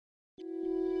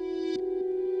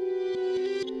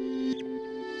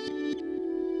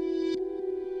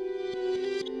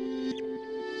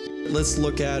let's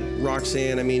look at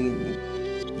Roxanne. I mean,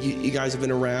 you guys have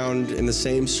been around in the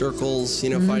same circles, you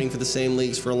know, fighting for the same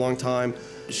leagues for a long time.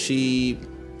 She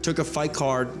took a fight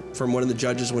card from one of the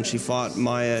judges when she fought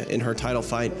Maya in her title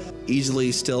fight.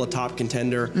 Easily still a top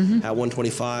contender at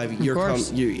 125. You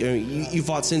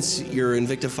fought since your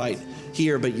Invicta fight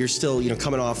here, but you're still, you know,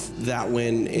 coming off that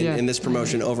win in this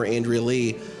promotion over Andrea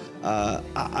Lee.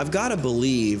 I've got to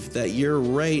believe that you're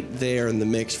right there in the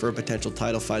mix for a potential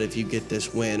title fight if you get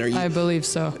this win. Are you? I believe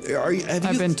so.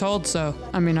 I've been told so.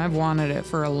 I mean, I've wanted it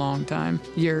for a long time,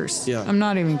 years. Yeah. I'm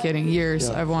not even kidding, years.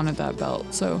 Yeah. I've wanted that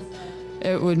belt, so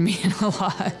it would mean a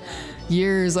lot.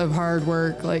 Years of hard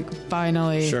work, like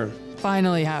finally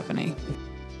happening.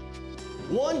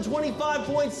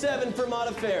 125.7 for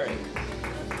Modafferi.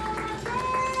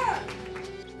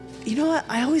 You know what?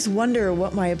 I always wonder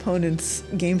what my opponent's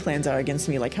game plans are against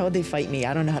me. Like, how would they fight me?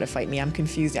 I don't know how to fight me. I'm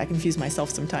confused. I confuse myself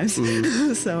sometimes.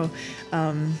 So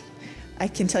I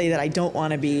can tell you that I don't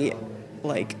want to be,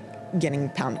 like, getting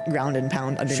ground and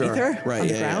pound underneath her on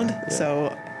the ground. Yeah.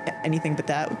 So anything but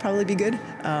that would probably be good.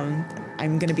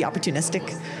 I'm going to be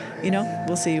opportunistic. You know,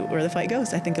 we'll see where the fight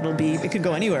goes. I think it could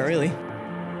go anywhere, really.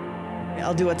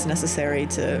 I'll do what's necessary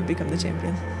to become the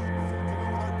champion.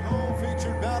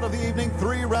 Bout of the evening,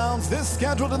 3 rounds, this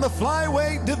scheduled in the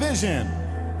flyweight division.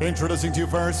 Introducing to you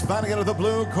first, fighting out of the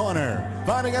blue corner,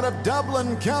 fighting out of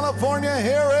Dublin, California,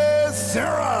 here is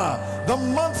Sarah, the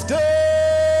Monster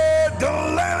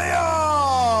D'Amelio.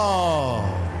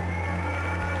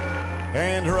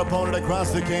 And her opponent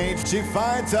across the cage, she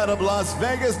fights out of Las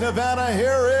Vegas, Nevada,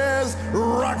 here is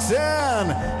Roxanne,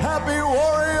 Happy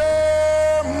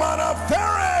Warrior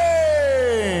Modafferi.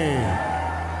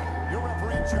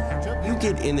 You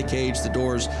get in the cage, the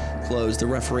doors close, the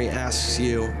referee asks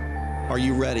you, are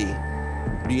you ready?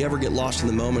 Do you ever get lost in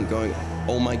the moment going,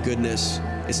 oh my goodness,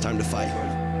 it's time to fight?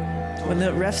 When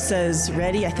the ref says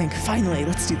ready, I think, finally,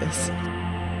 let's do this.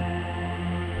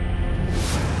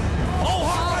 Oh,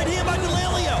 hard right hand by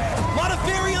D'Amelio.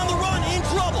 Modafferi on the run, in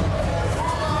trouble.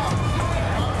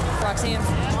 Roxanne's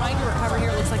trying to recover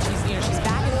here. It looks like she's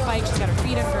back in the fight. She's got her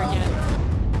feet under again.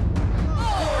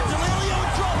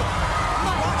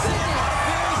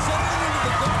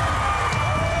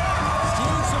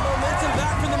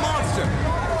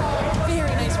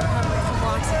 Very nice recovery from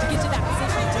Roxanne to get to that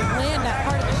position to land that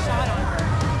part of the shot on her.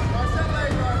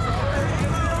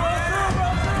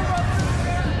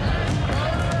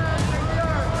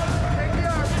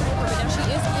 But now she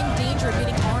is in danger of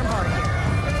getting armbar here.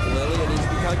 D'Amelio needs to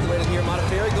be calculated here.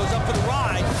 Modafferi goes up for the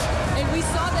ride. And we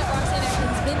saw that Roxanne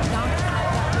has been knocked out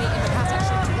that way in the past,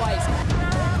 actually twice.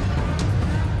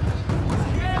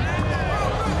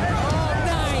 Oh,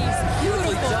 nice.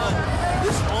 Beautiful. Done.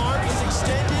 This arm is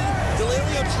extended.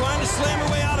 D'Amelio trying to slam her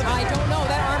way out of it. I don't know.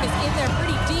 That arm is in there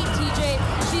pretty deep, TJ.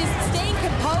 She is staying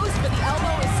composed, but the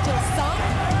elbow is still sunk.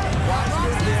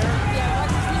 Roxanne's there. Yeah,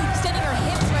 Roxanne's really extending her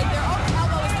hips right there. Oh, the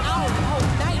elbow is out. Oh,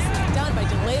 nicely done by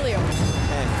D'Amelio.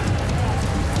 And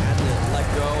had to let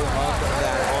go of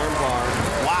that arm bar.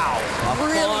 Wow. A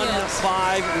fun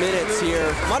 5 minutes here.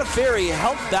 Modafferi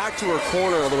helped back to her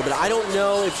corner a little bit. I don't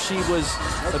know if she was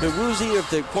a bit woozy or if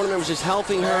the corner man was just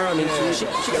helping her. I mean, she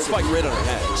got spiked right on her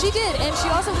head. She did, and she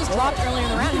also was dropped earlier in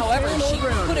the round. However, she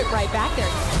put it right back there.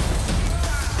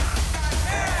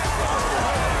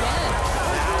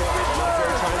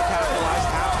 Trying to capitalize.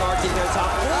 Half guard getting on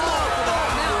top.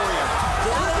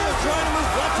 D'Amelio trying to move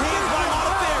left hand by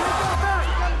Modafferi.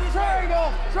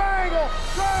 Triangle!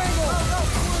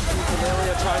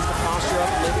 D'Amelio tries to posture up,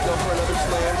 maybe go for another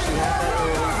slam. She had that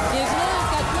early. Yeah,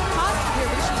 D'Amelio's got good posture here,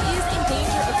 but she is in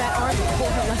danger of that arm to pull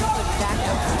her left foot back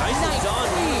out. Nicely done.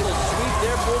 Little sweep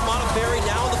there for Modafferi,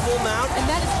 now in the full mount. And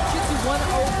that is Jiu-Jitsu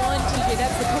 101, TJ.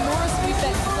 That's the Kimura sweep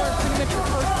that you learn pretty much your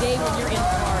first day when you're in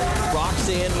the card.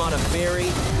 Roxanne Modafferi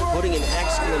putting an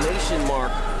exclamation mark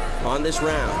on this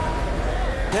round.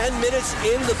 10 minutes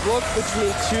in the book between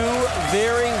two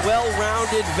very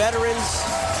well-rounded veterans.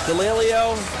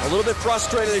 D'Amelio a little bit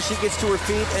frustrated as she gets to her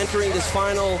feet entering this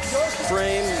final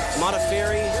frame.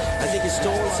 Modafferi, I think, has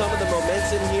stolen some of the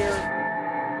momentum here.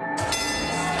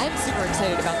 I'm super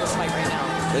excited about this fight right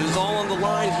now. It is all on the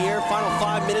line here. Final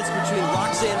 5 minutes between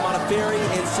Roxanne Modafferi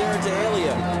and Sarah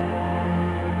D'Amelio.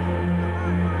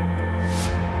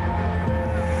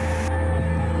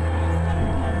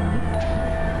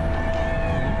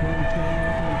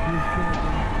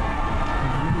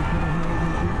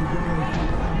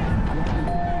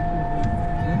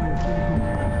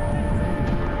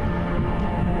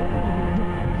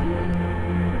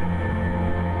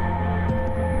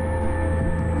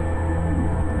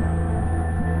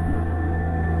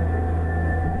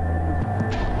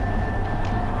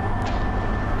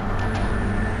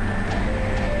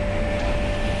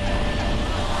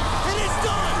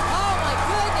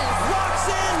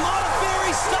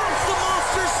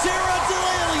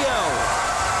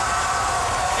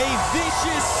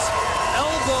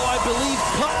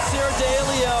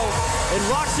 And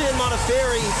Roxanne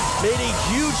Modafferi made a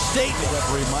huge statement.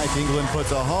 Referee Mike England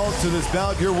puts a halt to this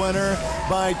bout. Your winner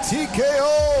by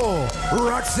TKO,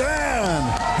 Roxanne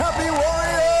Happy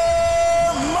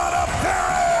Warrior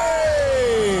Modafferi!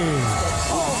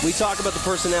 We talk about the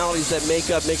personalities that make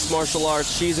up mixed martial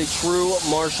arts. She's a true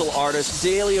martial artist.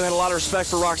 Dalio had a lot of respect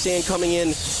for Roxanne coming in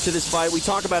to this fight. We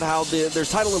talk about how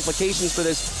there's title implications for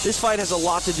this. This fight has a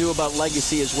lot to do about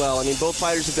legacy as well. I mean, both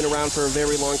fighters have been around for a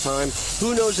very long time.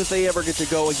 Who knows if they ever get to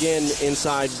go again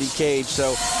inside the cage,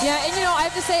 so. Yeah, and you know, I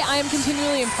have to say, I am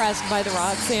continually impressed by the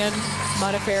Roxanne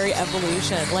Modafferi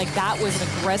evolution. Like, that was an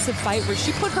aggressive fight where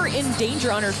she put her in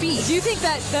danger on her feet. Do you think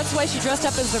that that's why she dressed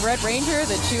up as the Red Ranger,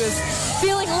 that she was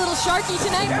feeling a little sharky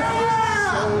tonight?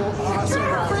 So awesome.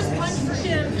 First punch for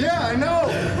him. Yeah, I know.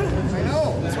 I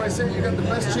know. That's why I said you got the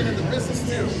best chin in the business,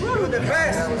 too. You're the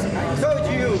best. I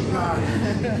told you.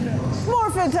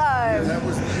 Morphin time. That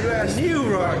was new,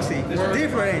 Roxy. It's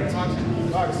different.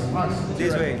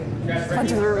 This way.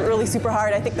 Punches were really super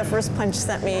hard. I think the first punch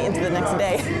sent me into the next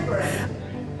day.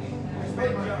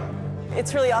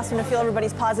 It's really awesome to feel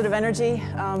everybody's positive energy.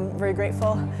 Very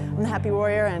grateful. I'm the Happy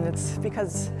Warrior, and it's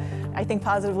because I think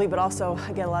positively, but also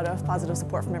I get a lot of positive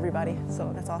support from everybody,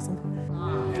 so that's awesome.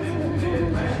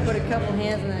 Put a couple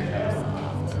hands in there.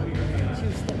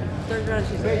 Third round,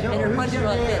 she's and her punches were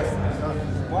like this.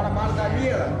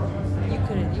 You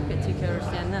couldn't take care of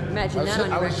stand that. Imagine that on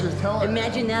your record.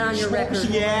 Imagine that on your record.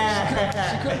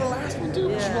 Yeah. She couldn't the last one,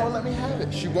 dude. Yeah. She won't let me have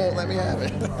it. She won't let me have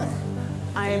it.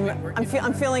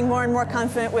 I'm feeling more and more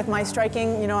confident with my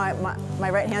striking. You know, my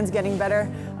right hand's getting better.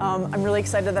 I'm really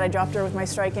excited that I dropped her with my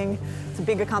striking. It's a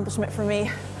big accomplishment for me.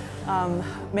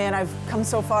 Man, I've come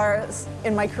so far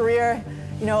in my career.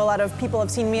 You know, a lot of people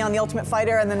have seen me on The Ultimate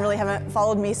Fighter and then really haven't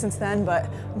followed me since then, but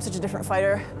I'm such a different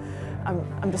fighter.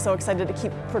 I'm just so excited to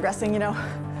keep progressing, you know.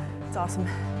 It's awesome.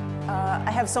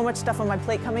 I have so much stuff on my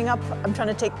plate coming up. I'm trying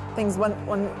to take things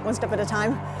one step at a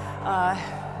time.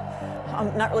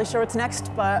 I'm not really sure what's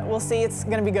next, but we'll see. It's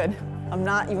gonna be good. I'm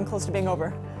not even close to being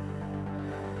over.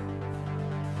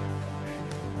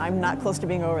 I'm not close to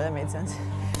being over, that made sense.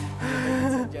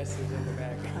 Just in the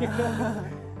back.